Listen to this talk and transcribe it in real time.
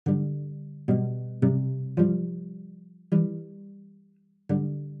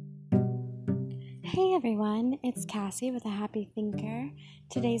Hey everyone, it's Cassie with A Happy Thinker.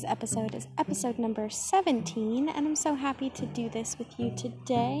 Today's episode is episode number 17, and I'm so happy to do this with you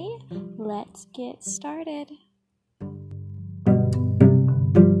today. Let's get started.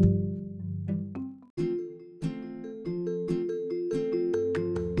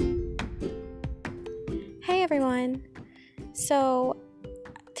 Hey everyone. So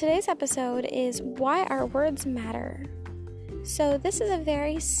today's episode is why our words matter. So this is a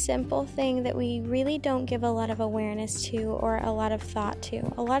very simple thing that we really don't give a lot of awareness to or a lot of thought to.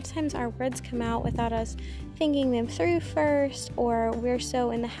 A lot of times our words come out without us thinking them through first, or we're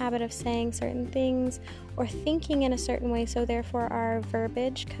so in the habit of saying certain things or thinking in a certain way, so therefore our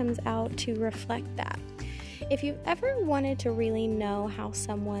verbiage comes out to reflect that. If you've ever wanted to really know how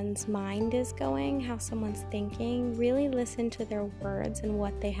someone's mind is going, how someone's thinking, really listen to their words and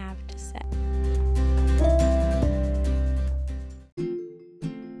what they have to say.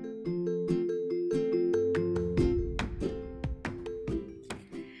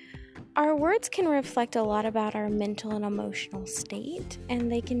 Our words can reflect a lot about our mental and emotional state,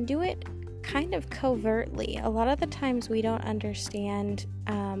 and they can do it kind of covertly. A lot of the times we don't understand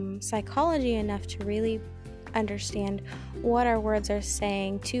psychology enough to really understand what our words are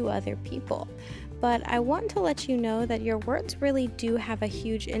saying to other people. But I want to let you know that your words really do have a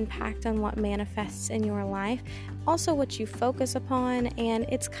huge impact on what manifests in your life, also what you focus upon, and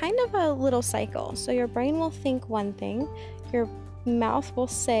it's kind of a little cycle. So your brain will think one thing, your mouth will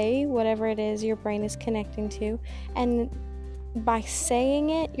say whatever it is your brain is connecting to, and by saying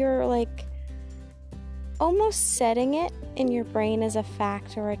it, you're like almost setting it in your brain as a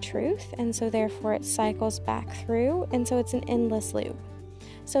fact or a truth, and so therefore it cycles back through, and so it's an endless loop.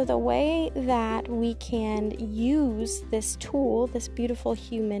 So the way that we can use this tool, this beautiful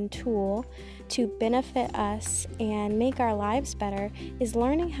human tool, to benefit us and make our lives better is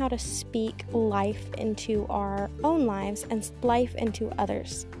learning how to speak life into our own lives and life into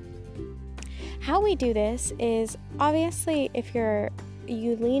others. How we do this is, obviously, if you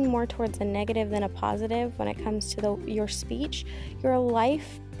lean more towards a negative than a positive when it comes to your speech, your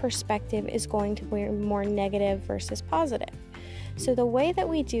life perspective is going to be more negative versus positive. So the way that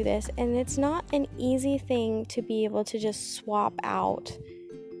we do this, and it's not an easy thing to be able to just swap out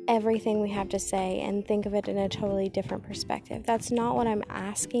everything we have to say and think of it in a totally different perspective. That's not what I'm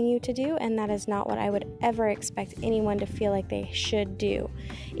asking you to do, and that is not what I would ever expect anyone to feel like they should do.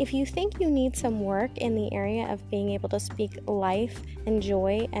 If you think you need some work in the area of being able to speak life and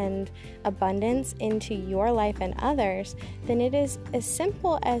joy and abundance into your life and others, then it is as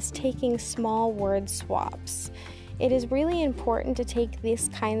simple as taking small word swaps. It is really important to take this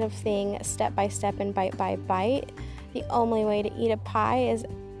kind of thing step by step and bite by bite. The only way to eat a pie is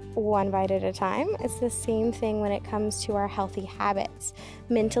one bite at a time. It's the same thing when it comes to our healthy habits,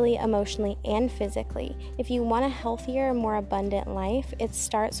 mentally, emotionally, and physically. If you want a healthier, more abundant life, it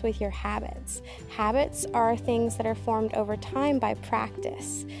starts with your habits. Habits are things that are formed over time by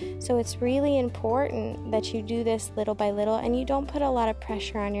practice. So it's really important that you do this little by little, and you don't put a lot of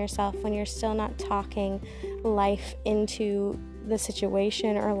pressure on yourself when you're still not talking life into the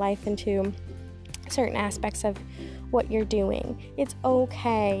situation or life into certain aspects of what you're doing. It's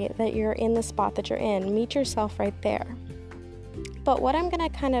okay that you're in the spot that you're in. Meet yourself right there. But what I'm going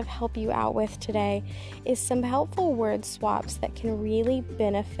to kind of help you out with today is some helpful word swaps that can really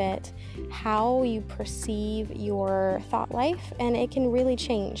benefit how you perceive your thought life, and it can really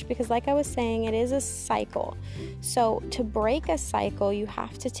change because, like I was saying, it is a cycle. So to break a cycle, you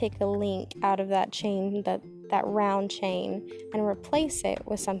have to take a link out of that chain, that round chain, and replace it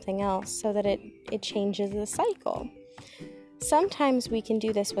with something else so that it changes the cycle. Sometimes we can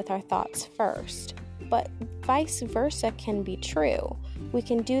do this with our thoughts first, but vice versa can be true. We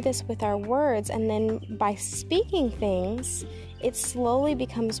can do this with our words, and then by speaking things, it slowly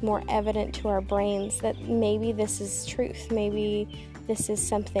becomes more evident to our brains that maybe this is truth, maybe this is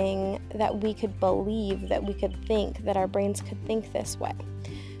something that we could believe, that we could think, that our brains could think this way.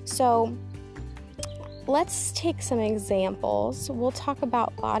 So let's take some examples. We'll talk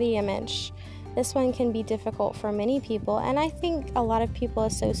about body image. This one can be difficult for many people, and I think a lot of people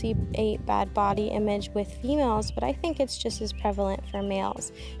associate bad body image with females, but I think it's just as prevalent for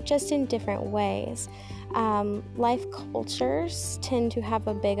males, just in different ways. Life cultures tend to have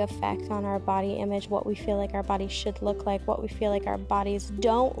a big effect on our body image, what we feel like our bodies should look like, what we feel like our bodies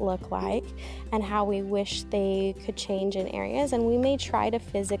don't look like, and how we wish they could change in areas, and we may try to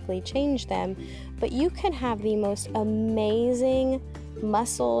physically change them, but you can have the most amazing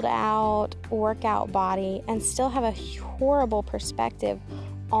muscled out workout body and still have a horrible perspective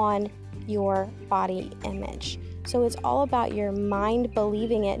on your body image. So it's all about your mind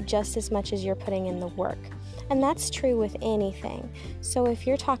believing it just as much as you're putting in the work. And that's true with anything. So if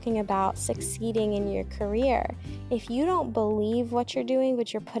you're talking about succeeding in your career, if you don't believe what you're doing,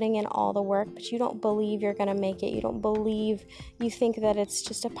 but you're putting in all the work, but you don't believe you're going to make it, you think that it's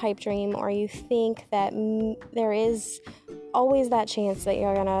just a pipe dream, or you think that there is always that chance that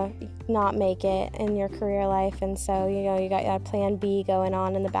you're going to not make it in your career life, and so, you got that plan B going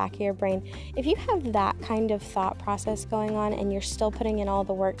on in the back of your brain. If you have that kind of thought process going on and you're still putting in all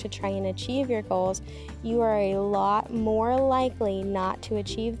the work to try and achieve your goals, you are a lot more likely not to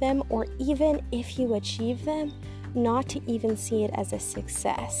achieve them, or even if you achieve them, not to even see it as a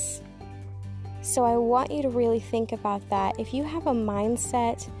success. So I want you to really think about that. If you have a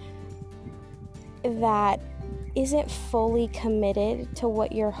mindset that isn't fully committed to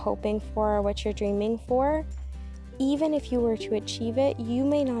what you're hoping for or what you're dreaming for, even if you were to achieve it, you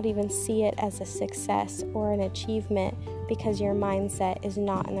may not even see it as a success or an achievement because your mindset is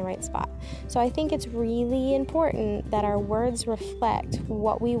not in the right spot. So I think it's really important that our words reflect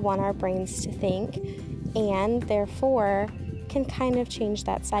what we want our brains to think, and therefore can kind of change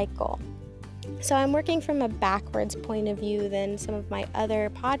that cycle. So I'm working from a backwards point of view than some of my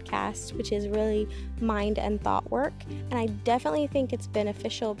other podcasts, which is really mind and thought work. And I definitely think it's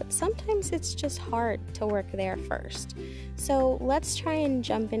beneficial, but sometimes it's just hard to work there first. So let's try and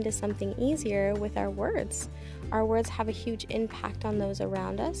jump into something easier with our words. Our words have a huge impact on those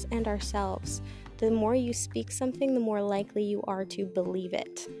around us and ourselves. The more you speak something, the more likely you are to believe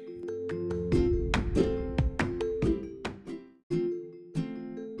it.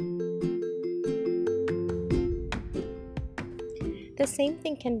 The same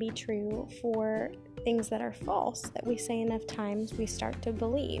thing can be true for things that are false that we say enough times we start to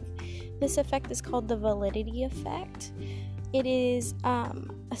believe. This effect is called the validity effect. It is a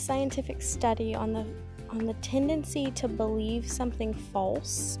scientific study on the tendency to believe something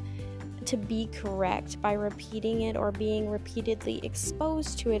false to be correct by repeating it or being repeatedly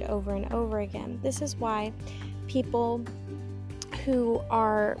exposed to it over and over again. This is why people who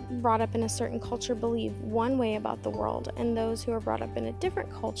are brought up in a certain culture believe one way about the world, and those who are brought up in a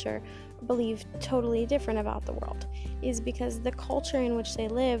different culture believe totally different about the world, is because the culture in which they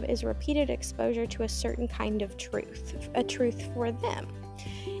live is repeated exposure to a certain kind of truth, a truth for them.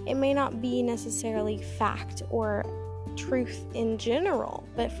 It may not be necessarily fact or truth in general,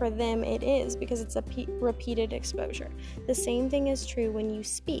 but for them it is, because it's a repeated exposure. The same thing is true when you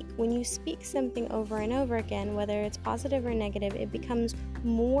speak. When you speak something over and over again, whether it's positive or negative, it becomes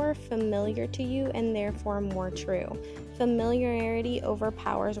more familiar to you and therefore more true. Familiarity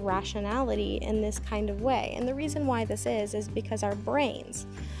overpowers rationality in this kind of way. And the reason why this is because our brains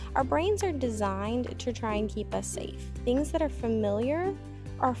are designed to try and keep us safe. Things that are familiar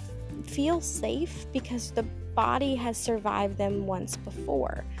feel safe because the body has survived them once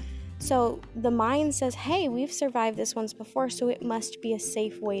before. So the mind says, hey, we've survived this once before, so it must be a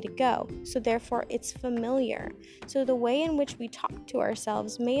safe way to go. So therefore it's familiar. So the way in which we talk to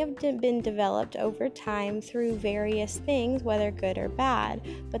ourselves may have been developed over time through various things, whether good or bad,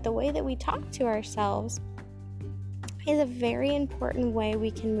 but the way that we talk to ourselves is a very important way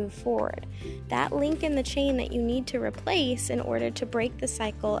we can move forward. That link in the chain that you need to replace in order to break the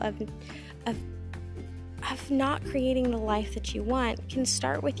cycle of not creating the life that you want can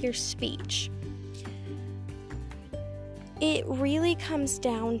start with your speech. It really comes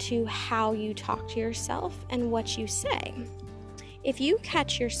down to how you talk to yourself and what you say. If you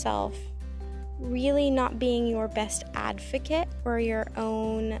catch yourself really not being your best advocate or your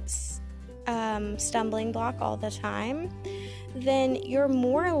own stumbling block all the time, then you're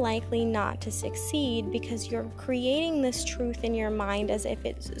more likely not to succeed, because you're creating this truth in your mind as if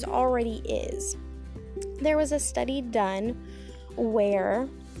it already is. There was a study done where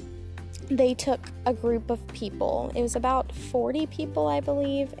they took a group of people. It was about 40 people, I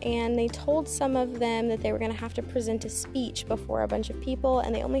believe, and they told some of them that they were going to have to present a speech before a bunch of people,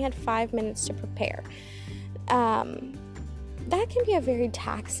 and they only had 5 minutes to prepare. That can be a very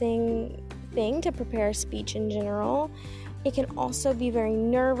taxing thing to prepare a speech in general. It can also be very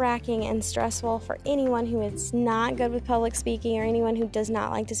nerve-wracking and stressful for anyone who is not good with public speaking, or anyone who does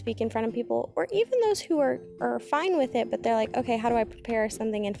not like to speak in front of people, or even those who are fine with it, but they're like, okay, how do I prepare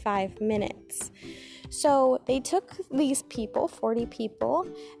something in 5 minutes? So they took these people, 40 people,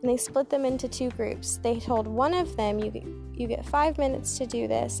 and they split them into two groups. They told one of them, you get 5 minutes to do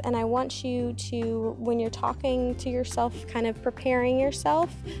this, and I want you to, when you're talking to yourself, kind of preparing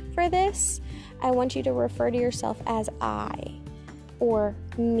yourself for this, I want you to refer to yourself as I, or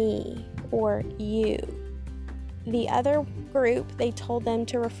me, or you. The other group, they told them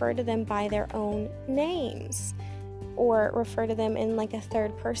to refer to them by their own names. or refer to them in like a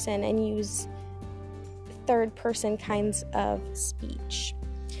third person and use third person kinds of speech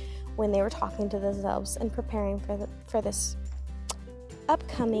when they were talking to themselves and preparing for this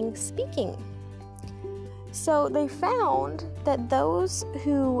upcoming speaking. So they found that those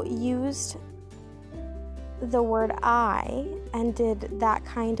who used the word I and did that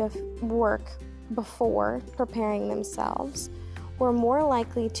kind of work before preparing themselves were more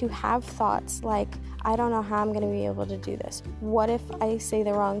likely to have thoughts like, I don't know how I'm going to be able to do this. What if I say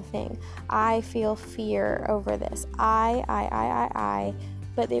the wrong thing? I feel fear over this. I.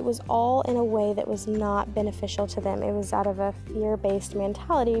 But it was all in a way that was not beneficial to them. It was out of a fear-based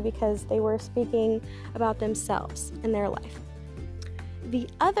mentality because they were speaking about themselves and their life. The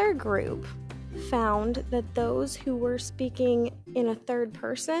other group found that those who were speaking in a third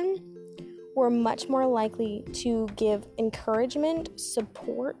person were much more likely to give encouragement,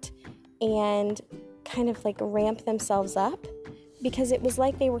 support, and kind of like ramp themselves up because it was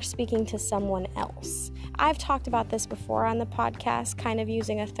like they were speaking to someone else. I've talked about this before on the podcast, kind of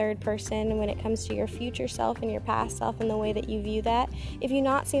using a third person when it comes to your future self and your past self and the way that you view that. If you've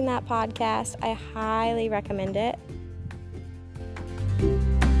not seen that podcast, I highly recommend it.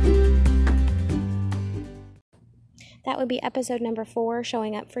 That would be episode number 4,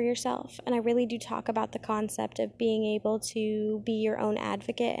 showing up for yourself. And I really do talk about the concept of being able to be your own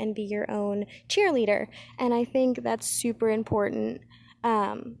advocate and be your own cheerleader. And I think that's super important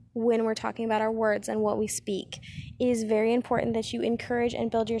when we're talking about our words and what we speak. It is very important that you encourage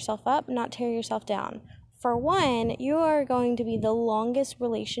and build yourself up, not tear yourself down. For one, you are going to be the longest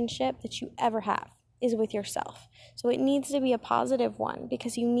relationship that you ever have is with yourself. So it needs to be a positive one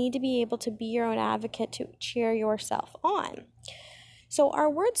because you need to be able to be your own advocate to cheer yourself on. So our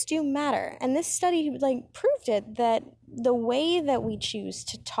words do matter. And this study proved it, that the way that we choose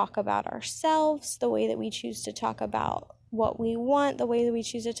to talk about ourselves, the way that we choose to talk about what we want, the way that we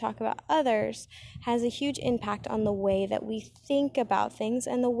choose to talk about others has a huge impact on the way that we think about things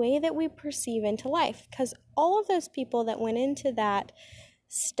and the way that we perceive into life. Because all of those people that went into that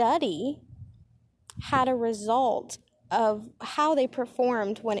study had a result of how they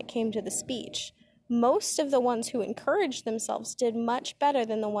performed when it came to the speech. Most of the ones who encouraged themselves did much better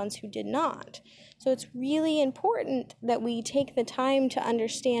than the ones who did not. So it's really important that we take the time to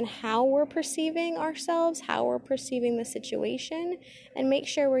understand how we're perceiving ourselves, how we're perceiving the situation, and make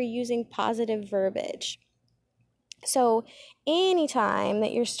sure we're using positive verbiage. So anytime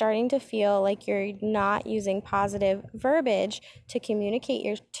that you're starting to feel like you're not using positive verbiage to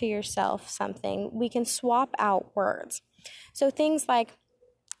communicate to yourself something, we can swap out words. So things like,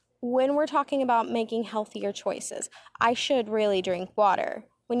 when we're talking about making healthier choices, I should really drink water.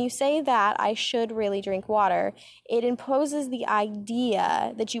 When you say that, I should really drink water, it imposes the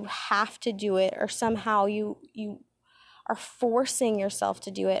idea that you have to do it, or somehow you are forcing yourself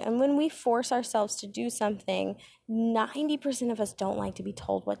to do it. And when we force ourselves to do something, 90% of us don't like to be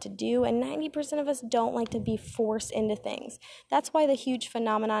told what to do, and 90% of us don't like to be forced into things. That's why the huge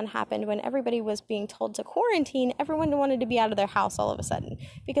phenomenon happened when everybody was being told to quarantine. Everyone wanted to be out of their house all of a sudden,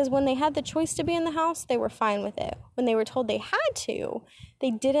 because when they had the choice to be in the house, they were fine with it. When they were told they had to,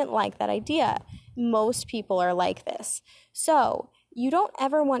 they didn't like that idea. Most people are like this. So you don't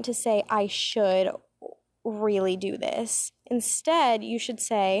ever want to say, I should really do this. Instead, you should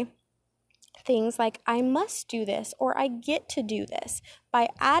say things like, I must do this, or I get to do this. By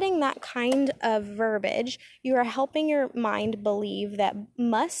adding that kind of verbiage, you are helping your mind believe that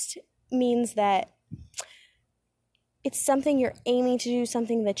must means that it's something you're aiming to do,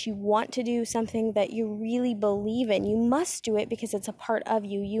 something that you want to do, something that you really believe in. You must do it because it's a part of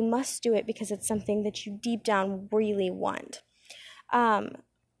you. You must do it because it's something that you deep down really want.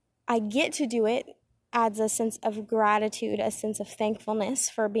 I get to do it adds a sense of gratitude, a sense of thankfulness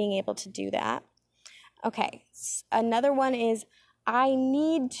for being able to do that. Okay, another one is, I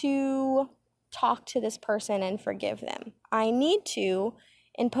need to talk to this person and forgive them. I need to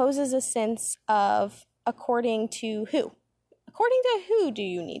imposes a sense of according to who? According to who do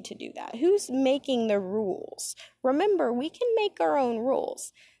you need to do that? Who's making the rules? Remember, we can make our own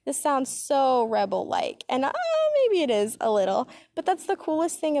rules. This sounds so rebel-like, and maybe it is a little, but that's the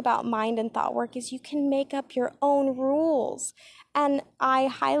coolest thing about mind and thought work is you can make up your own rules. And I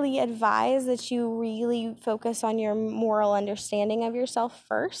highly advise that you really focus on your moral understanding of yourself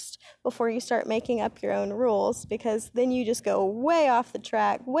first before you start making up your own rules, because then you just go way off the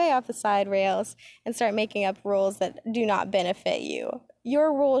track, way off the side rails, and start making up rules that do not benefit you.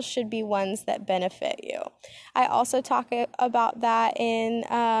 Your rules should be ones that benefit you. I also talk about that in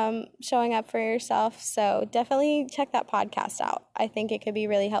showing up for yourself, so definitely check that podcast out. I think it could be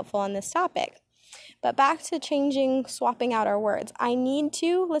really helpful on this topic. But back to swapping out our words. I need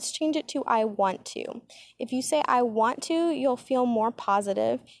to, let's change it to I want to. If you say I want to, you'll feel more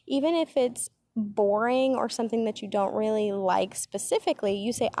positive. Even if it's boring or something that you don't really like specifically,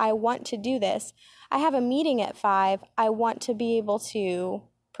 you say I want to do this. I have a meeting at 5. I want to be able to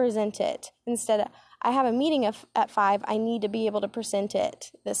present it. Instead of I have a meeting at 5. I need to be able to present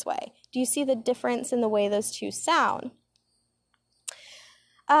it this way. Do you see the difference in the way those two sound?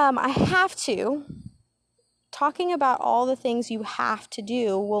 I have to. Talking about all the things you have to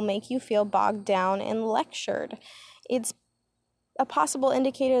do will make you feel bogged down and lectured. It's a possible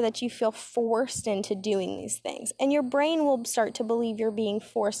indicator that you feel forced into doing these things. And your brain will start to believe you're being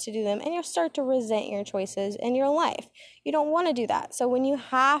forced to do them, and you'll start to resent your choices in your life. You don't want to do that. So when you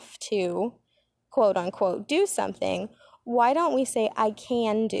have to, quote unquote, do something, why don't we say I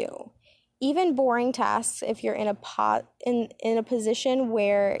can do? Even boring tasks, if you're in a position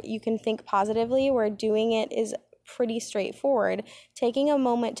where you can think positively, where doing it is pretty straightforward, taking a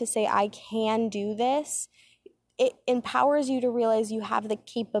moment to say, I can do this, it empowers you to realize you have the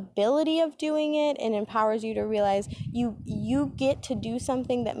capability of doing it, and empowers you to realize you get to do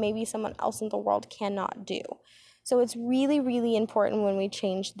something that maybe someone else in the world cannot do. So it's really, really important when we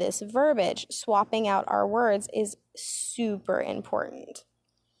change this verbiage. Swapping out our words is super important.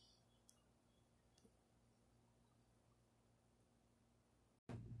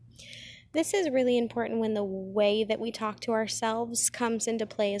 This is really important when the way that we talk to ourselves comes into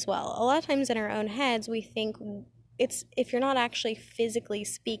play as well. A lot of times in our own heads, we think if you're not actually physically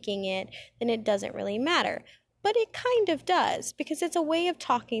speaking it, then it doesn't really matter. But it kind of does, because it's a way of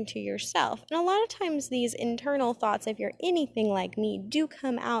talking to yourself. And a lot of times these internal thoughts, if you're anything like me, do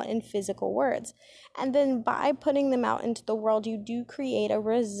come out in physical words. And then by putting them out into the world, you do create a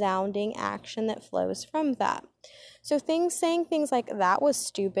resounding action that flows from that. So saying things like, that was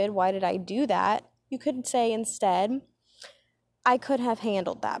stupid, why did I do that? You could say instead, I could have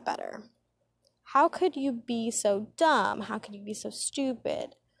handled that better. How could you be so dumb? How could you be so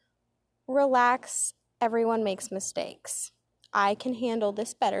stupid? Relax, everyone makes mistakes. I can handle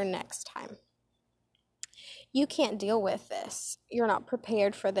this better next time. You can't deal with this. You're not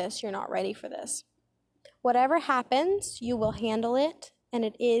prepared for this. You're not ready for this. Whatever happens, you will handle it, and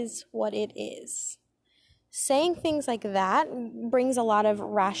it is what it is. Saying things like that brings a lot of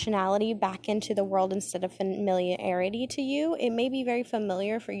rationality back into the world instead of familiarity to you. It may be very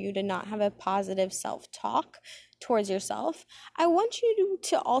familiar for you to not have a positive self-talk towards yourself. I want you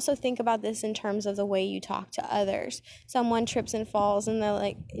to also think about this in terms of the way you talk to others. Someone trips and falls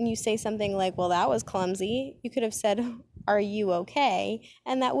and you say something like, well, that was clumsy. You could have said, are you okay?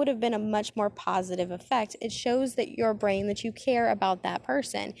 And that would have been a much more positive effect. It shows that your brain, that you care about that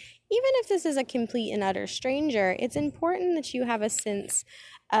person. Even if this is a complete and utter stranger, it's important that you have a sense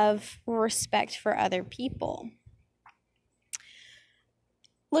of respect for other people.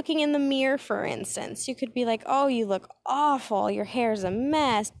 Looking in the mirror, for instance, you could be like, oh, you look awful, your hair's a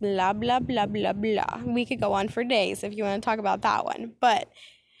mess, blah, blah, blah, blah, blah. We could go on for days if you want to talk about that one. But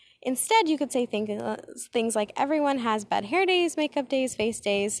instead, you could say things like, everyone has bad hair days, makeup days, face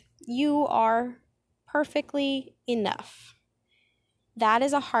days. You are perfectly enough. That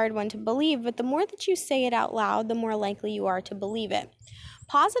is a hard one to believe, but the more that you say it out loud, the more likely you are to believe it.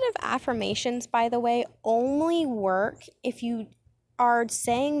 Positive affirmations, by the way, only work if you are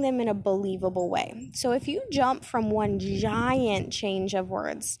saying them in a believable way. So if you jump from one giant change of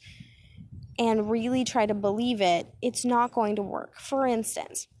words and really try to believe it, it's not going to work. For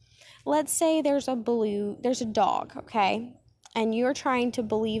instance, let's say there's a dog, okay? And you're trying to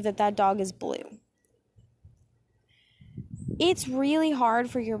believe that dog is blue. It's really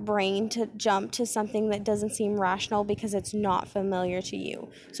hard for your brain to jump to something that doesn't seem rational because it's not familiar to you.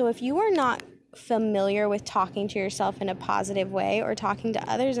 So if you are not familiar with talking to yourself in a positive way or talking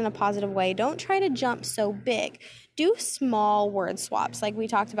to others in a positive way, don't try to jump so big. Do small word swaps like we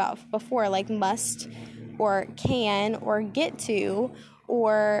talked about before, like must or can or get to,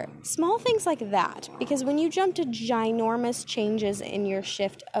 or small things like that. Because when you jump to ginormous changes in your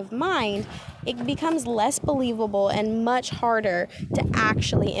shift of mind, it becomes less believable and much harder to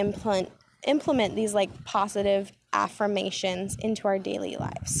actually implement these like positive affirmations into our daily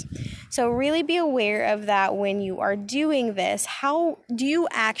lives. So really be aware of that when you are doing this. How do you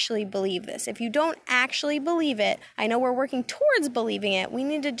actually believe this? If you don't actually believe it, I know we're working towards believing it. We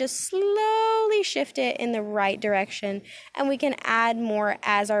need to just slowly shift it in the right direction, and we can add more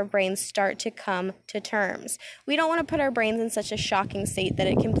as our brains start to come to terms. We don't want to put our brains in such a shocking state that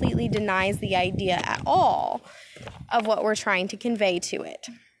it completely denies the idea at all of what we're trying to convey to it.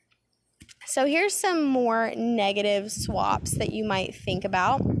 So here's some more negative swaps that you might think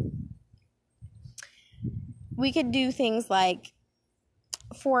about. we could do things like,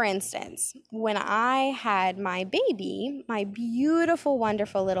 for instance, when I had my baby, my beautiful,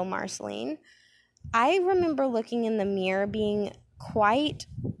 wonderful little Marceline, I remember looking in the mirror being quite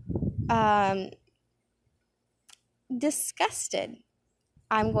disgusted.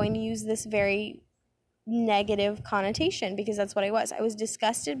 I'm going to use this very negative connotation because that's what I was. I was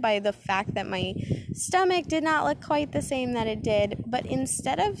disgusted by the fact that my stomach did not look quite the same that it did, but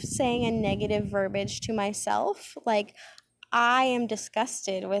instead of saying a negative verbiage to myself, like, I am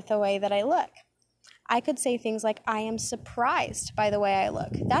disgusted with the way that I look, I could say things like, I am surprised by the way I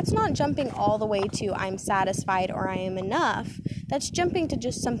look. That's not jumping all the way to I'm satisfied or I am enough. That's jumping to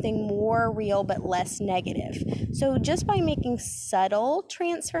just something more real but less negative. So just by making subtle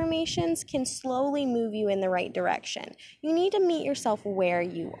transformations can slowly move you in the right direction. You need to meet yourself where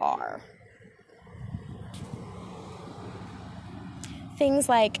you are. Things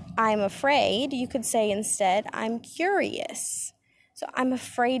like, I'm afraid, you could say instead, I'm curious. So I'm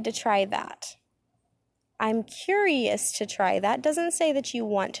afraid to try that. I'm curious to try that. Doesn't say that you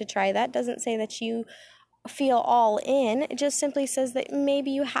want to try that. Doesn't say that you feel all in. It just simply says that maybe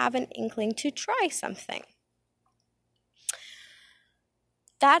you have an inkling to try something.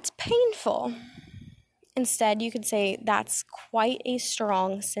 That's painful. Instead, you could say that's quite a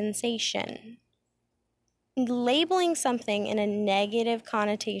strong sensation. Labeling something in a negative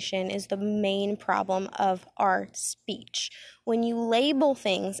connotation is the main problem of our speech. When you label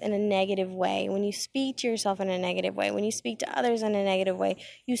things in a negative way, when you speak to yourself in a negative way, when you speak to others in a negative way,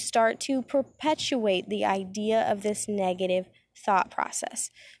 you start to perpetuate the idea of this negative thought process.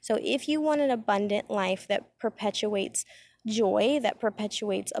 So if you want an abundant life that perpetuates joy, that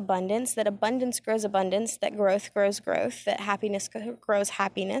perpetuates abundance, that abundance grows abundance, that growth grows growth, that happiness grows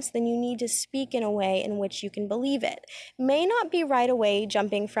happiness, then you need to speak in a way in which you can believe it. May not be right away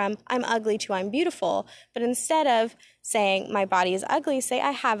jumping from I'm ugly to I'm beautiful, but instead of saying my body is ugly, say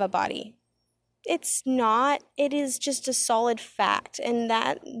I have a body. It's not, it is just a solid fact. And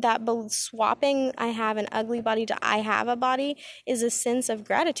that swapping I have an ugly body to I have a body is a sense of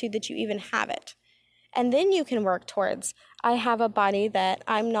gratitude that you even have it. And then you can work towards, I have a body that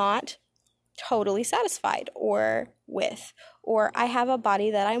I'm not totally satisfied with, or I have a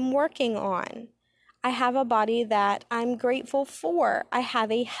body that I'm working on. I have a body that I'm grateful for. I have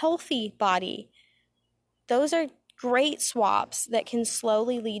a healthy body. Those are great swaps that can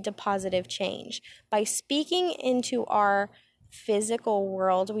slowly lead to positive change. By speaking into our physical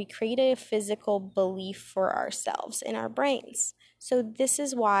world, we create a physical belief for ourselves in our brains. So this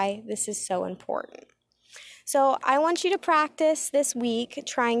is why this is so important. So I want you to practice this week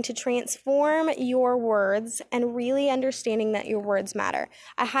trying to transform your words and really understanding that your words matter.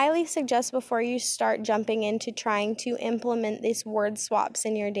 I highly suggest before you start jumping into trying to implement these word swaps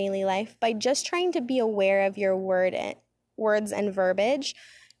in your daily life, by just trying to be aware of your words and verbiage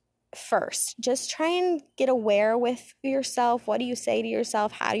first. Just try and get aware with yourself. What do you say to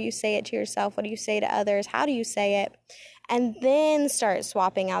yourself? How do you say it to yourself? What do you say to others? How do you say it? And then start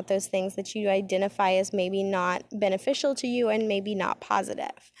swapping out those things that you identify as maybe not beneficial to you and maybe not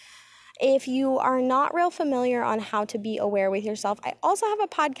positive. If you are not real familiar on how to be aware with yourself, I also have a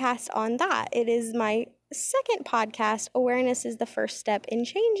podcast on that. It is my second podcast. Awareness is the first step in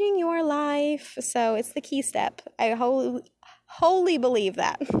changing your life. So it's the key step. I wholly believe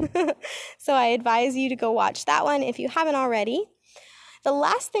that. So I advise you to go watch that one if you haven't already. The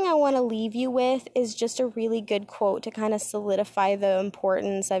last thing I want to leave you with is just a really good quote to kind of solidify the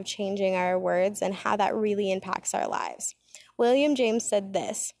importance of changing our words and how that really impacts our lives. William James said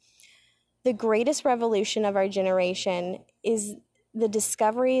this: "The greatest revolution of our generation is the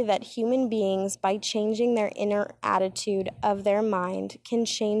discovery that human beings, by changing their inner attitude of their mind, can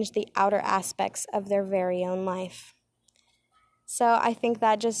change the outer aspects of their very own life." So I think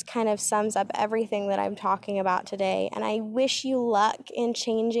that just kind of sums up everything that I'm talking about today. And I wish you luck in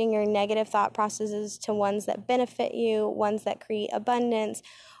changing your negative thought processes to ones that benefit you, ones that create abundance,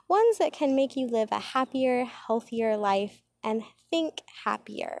 ones that can make you live a happier, healthier life and think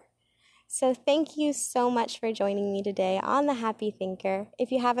happier. So thank you so much for joining me today on The Happy Thinker.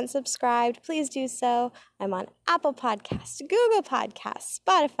 If you haven't subscribed, please do so. I'm on Apple Podcasts, Google Podcasts,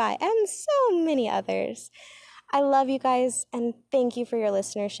 Spotify, and so many others. I love you guys, and thank you for your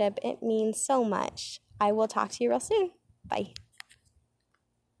listenership. It means so much. I will talk to you real soon. Bye.